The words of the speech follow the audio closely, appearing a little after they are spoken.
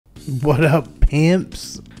What up,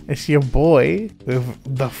 pimps? It's your boy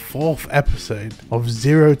with the 4th episode of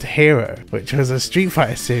Zero to Hero, which was a Street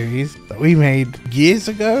Fighter series that we made years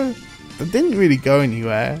ago that didn't really go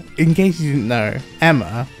anywhere. In case you didn't know,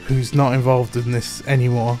 Emma, who's not involved in this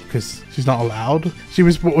anymore because she's not allowed, she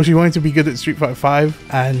wanted to be good at Street Fighter 5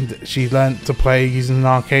 and she learnt to play using an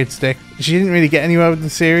arcade stick. She didn't really get anywhere with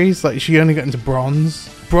the series. Like, she only got into bronze.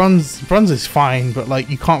 Bronze is fine, but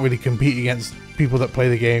like, you can't really compete against people that play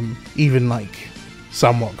the game even like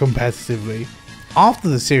somewhat competitively. After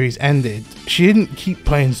the series ended, she didn't keep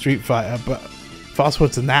playing Street Fighter, but fast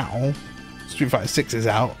forward to now, Street Fighter 6 is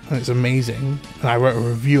out and it's amazing, and I wrote a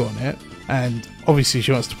review on it, and obviously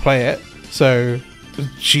she wants to play it, so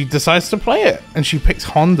she decides to play it, and she picks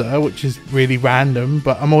Honda, which is really random,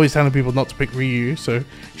 but I'm always telling people not to pick Ryu, so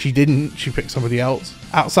she didn't. She picked somebody else.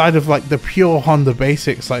 Outside of like the pure Honda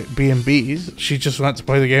basics like B and Bs, she just learned to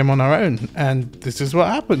play the game on her own, and this is what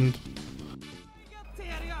happened.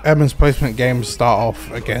 Emma's placement games start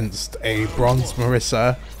off against a bronze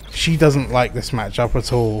Marisa. She doesn't like this matchup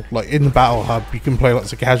at all. Like, in the Battle Hub, you can play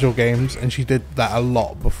lots of casual games, and she did that a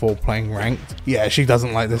lot before playing ranked. Yeah, she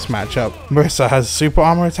doesn't like this matchup. Marisa has super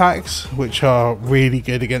armor attacks, which are really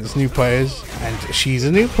good against new players, and she's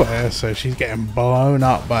a new player, so she's getting blown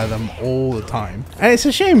up by them all the time. And it's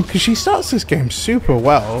a shame, because she starts this game super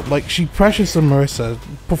well. Like, she pressures the Marisa,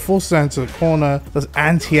 forces her into the corner, does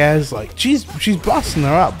anti-airs, like, she's busting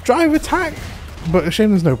her up. Drive attack! But a shame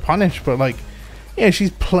there's no punish, but like, yeah,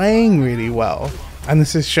 she's playing really well, and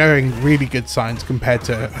this is showing really good signs compared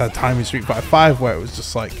to her time in Street Fighter 5, where it was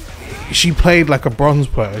just like, she played like a bronze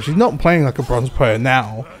player. She's not playing like a bronze player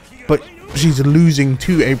now, but she's losing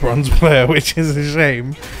to a bronze player, which is a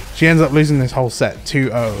shame. She ends up losing this whole set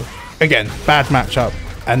 2-0. Again, bad matchup,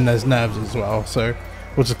 and there's nerves as well, so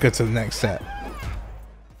we'll just go to the next set.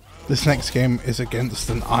 This next game is against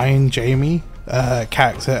an Iron Jamie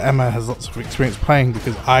character Emma has lots of experience playing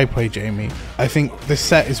because I play Jamie. I think this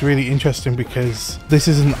set is really interesting because this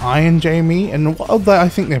is an Iron Jamie, and I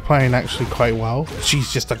think they're playing actually quite well.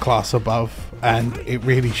 She's just a class above, and it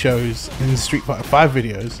really shows in the Street Fighter 5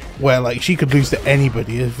 videos where like she could lose to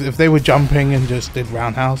anybody. If they were jumping and just did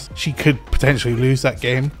roundhouse, she could potentially lose that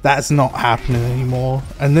game. That's not happening anymore,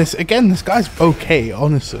 and this guy's okay,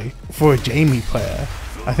 honestly, for a Jamie player.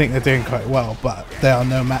 I think they're doing quite well, but they are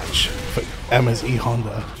no match for Emma's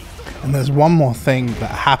E-Honda. And there's one more thing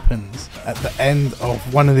that happens at the end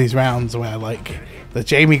of one of these rounds where like the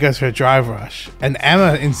Jamie goes for a drive rush, and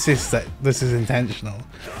Emma insists that this is intentional,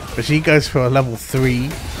 but she goes for a level 3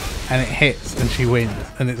 and it hits and she wins.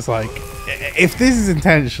 And it's like, if this is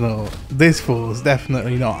intentional, this fool is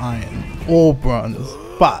definitely not iron or bronze,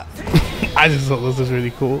 but I just thought this was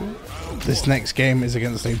really cool. This next game is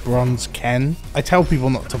against a bronze Ken. I tell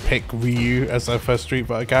people not to pick Ryu as their first Street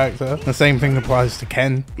Fighter character. The same thing applies to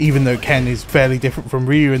Ken, even though Ken is fairly different from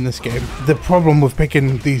Ryu in this game. The problem with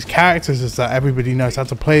picking these characters is that everybody knows how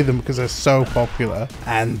to play them because they're so popular,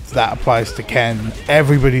 and that applies to Ken.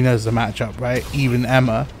 Everybody knows the matchup, right? Even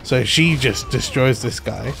Emma. So she just destroys this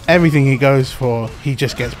guy. Everything he goes for, he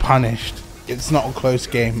just gets punished. It's not a close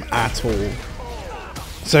game at all.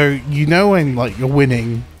 So you know when like you're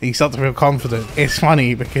winning, you start to feel confident. It's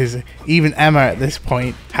funny because even Emma at this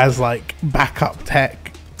point has like backup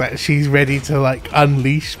tech that she's ready to like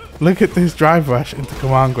unleash. Look at this drive rush into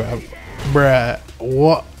command grab. Bruh,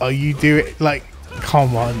 what are you doing? Like,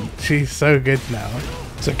 come on, she's so good now.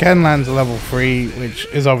 So Ken lands a level 3, which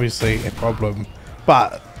is obviously a problem,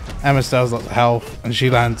 but Emma still has lots of health, and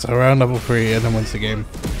she lands her own level 3 and then wins the game.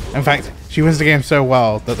 In fact, she wins the game so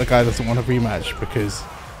well that the guy doesn't want a rematch because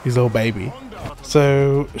he's a little baby.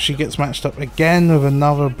 So she gets matched up again with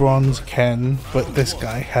another bronze Ken, but this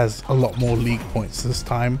guy has a lot more league points this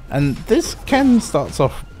time. And this Ken starts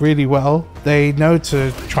off really well. They know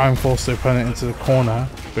to try and force the opponent into the corner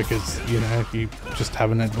because, you know, you just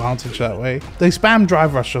have an advantage that way. They spam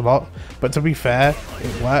drive rush a lot, but to be fair,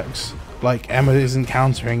 it works. Like, Emma isn't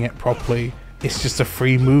countering it properly. It's just a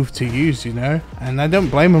free move to use, you know? And I don't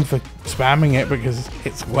blame them for spamming it because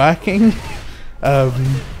it's working.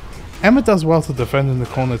 Emma does well to defend in the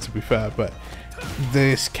corner, to be fair, but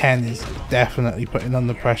this Ken is definitely putting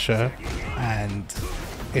under pressure, and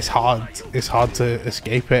it's hard to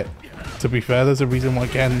escape it. To be fair, there's a reason why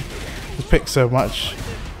Ken was picked so much,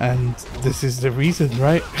 and this is the reason,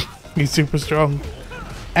 right? He's super strong.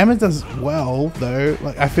 Emma does well though.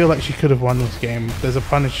 Like, I feel like she could have won this game. There's a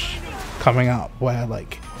punish coming up where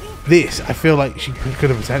like this, I feel like she could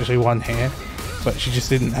have potentially won here, but she just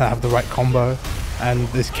didn't have the right combo, and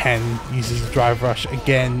this Ken uses the drive rush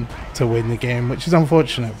again to win the game, which is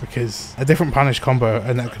unfortunate because a different punish combo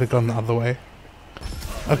and that could have gone the other way.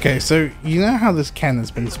 Okay, so you know how this Ken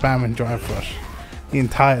has been spamming Drive Rush the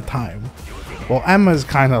entire time? Well, Emma's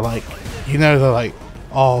kind of like, you know, they're like,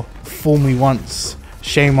 oh, fool me once,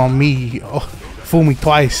 shame on me, oh, fool me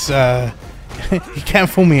twice, you can't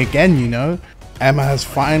fool me again, you know? Emma has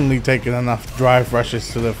finally taken enough Drive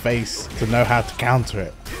Rushes to the face to know how to counter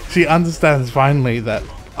it. She understands finally that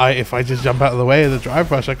if I just jump out of the way of the Drive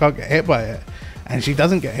Rush, I can't get hit by it. And she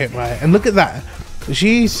doesn't get hit by it. And look at that.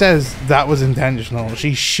 She says that was intentional.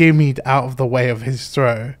 She shimmied out of the way of his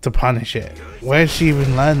throw to punish it. Where's she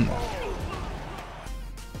even learned that?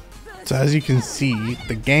 So as you can see,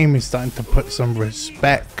 the game is starting to put some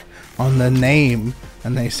respect on the name,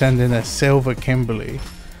 and they send in a silver Kimberly.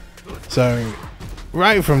 So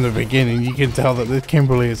right from the beginning, you can tell that this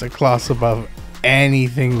Kimberly is a class above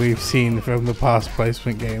anything we've seen from the past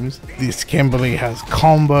placement games. This Kimberly has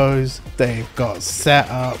combos, they've got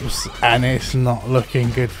setups, and it's not looking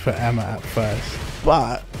good for Emma at first.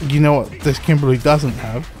 But you know what this Kimberly doesn't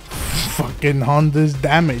have? Fucking Honda's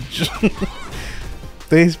damage.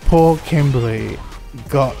 This poor Kimberly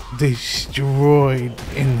got destroyed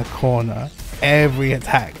in the corner. Every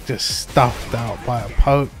attack just stuffed out by a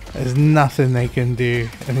poke. There's nothing they can do,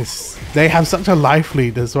 and they have such a life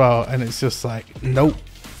lead as well, and it's just like, nope,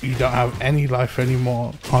 you don't have any life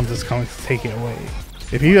anymore. Honda's coming to take it away.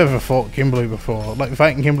 If you ever fought Kimberly before, like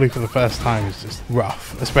fighting Kimberly for the first time is just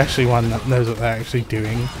rough, especially one that knows what they're actually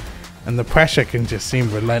doing, and the pressure can just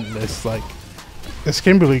seem relentless. Like, this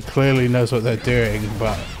Kimberly clearly knows what they're doing,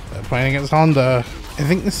 but they're playing against Honda. I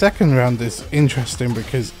think the second round is interesting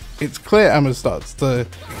because it's clear Emma starts to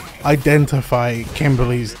identify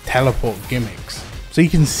Kimberly's teleport gimmicks. So you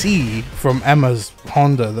can see from Emma's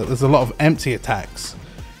Honda that there's a lot of empty attacks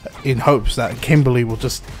in hopes that Kimberly will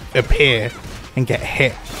just appear and get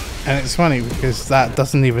hit. And it's funny because that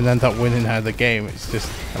doesn't even end up winning her the game. It's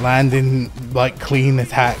just landing like clean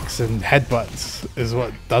attacks and headbutts is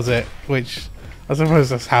what does it, which I suppose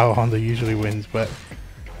that's how Honda usually wins. But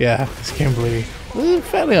yeah, it's Kimberly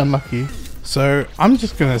fairly unlucky. So I'm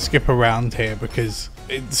just going to skip around here because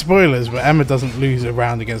spoilers, but Emma doesn't lose a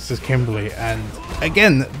round against this Kimberly. And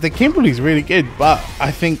again, the Kimberly's really good, but I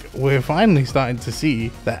think we're finally starting to see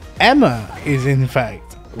that Emma is in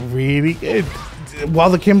fact really good. While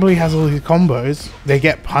the Kimberly has all these combos, they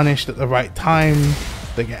get punished at the right time,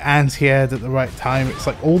 they get anti-aired at the right time. It's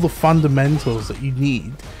like all the fundamentals that you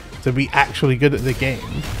need to be actually good at the game.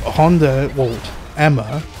 Honda, well,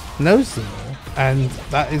 Emma knows them all, and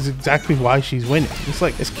that is exactly why she's winning. It's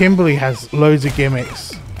like this Kimberly has loads of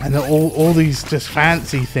gimmicks and all these just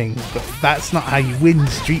fancy things, but that's not how you win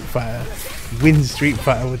Street Fighter. You win Street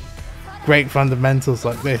Fighter with great fundamentals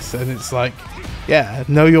like this, and it's like, yeah,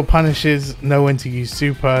 know your punishes, know when to use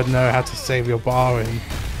super, know how to save your bar and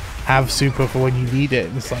have super for when you need it.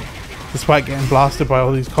 And it's like, despite getting blasted by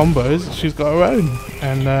all these combos, she's got her own.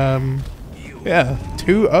 And yeah,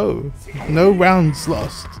 2-0, no rounds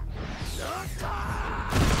lost.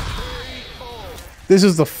 This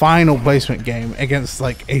is the final placement game against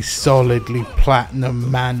like a solidly platinum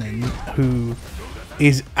Manon who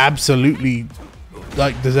is absolutely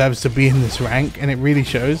like deserves to be in this rank, and it really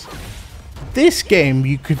shows. This game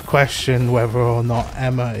you could question whether or not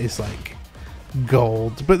Emma is like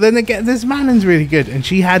gold, but then again this Manon's really good, and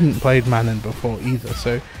she hadn't played Manon before either,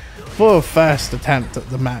 so for a first attempt at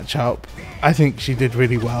the matchup I think she did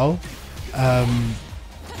really well.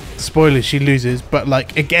 Spoilers, she loses, but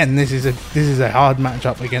like again this is a hard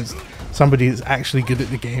matchup against somebody that's actually good at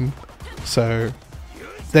the game. So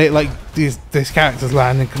they like this character's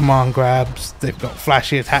landing command grabs, they've got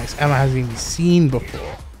flashy attacks Emma hasn't even seen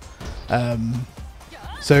before.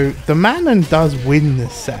 So the Manon does win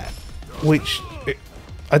this set, which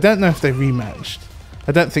I don't know if they rematched.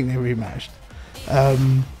 I don't think they rematched.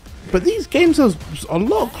 But these games are a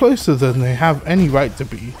lot closer than they have any right to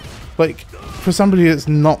be. Like, for somebody that's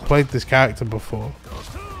not played this character before,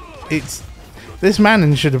 this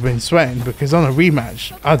Manon should have been sweating, because on a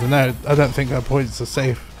rematch, I don't know, I don't think her points are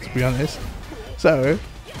safe, to be honest. So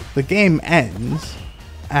the game ends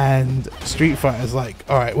and Street Fighter's like,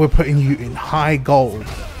 alright, we're putting you in high gold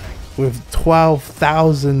with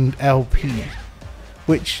 12,000 LP,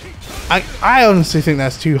 which I honestly think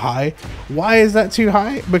that's too high. Why is that too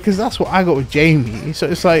high? Because that's what I got with Jamie. So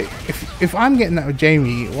it's like, if I'm getting that with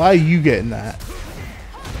Jamie, why are you getting that?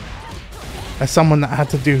 As someone that had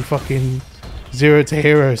to do fucking Zero to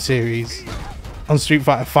Hero series on Street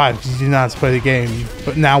Fighter 5 because you didn't know how to play the game,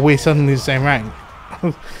 but now we're suddenly the same rank.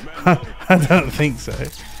 I don't think so.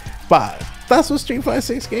 But that's what Street Fighter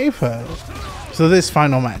 6 gave her. So this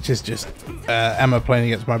final match is just Emma playing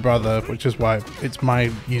against my brother, which is why it's my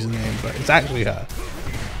username, but it's actually her.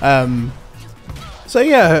 So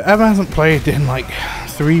yeah, Emma hasn't played in like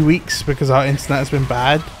 3 weeks because our internet has been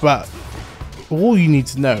bad, but all you need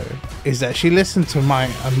to know is that she listened to my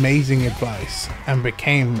amazing advice and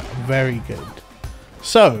became very good.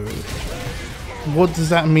 So, what does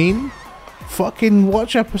that mean? Fucking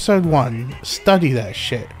watch episode 1, study that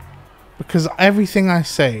shit, because everything I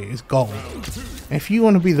say is gold. If you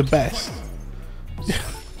want to be the best,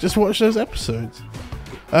 just watch those episodes.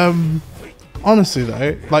 Honestly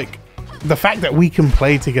though, like, the fact that we can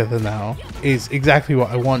play together now is exactly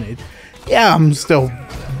what I wanted. Yeah, I'm still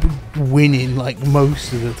winning like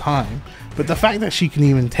most of the time, but the fact that she can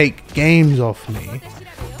even take games off me,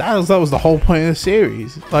 that was the whole point of the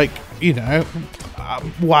series. Like, you know,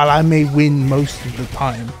 while I may win most of the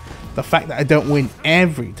time, the fact that I don't win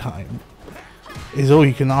every time is all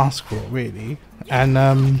you can ask for, really. And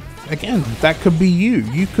again, that could be you.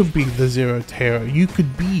 You could be the zero hero. You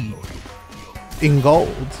could be in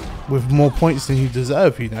gold with more points than you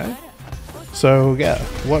deserve, you know. So yeah,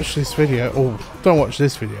 watch this video, or don't watch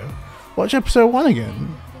this video, watch episode 1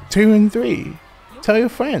 again, 2 and 3, tell your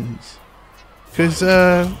friends, because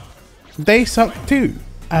they suck too,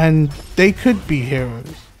 and they could be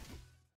heroes.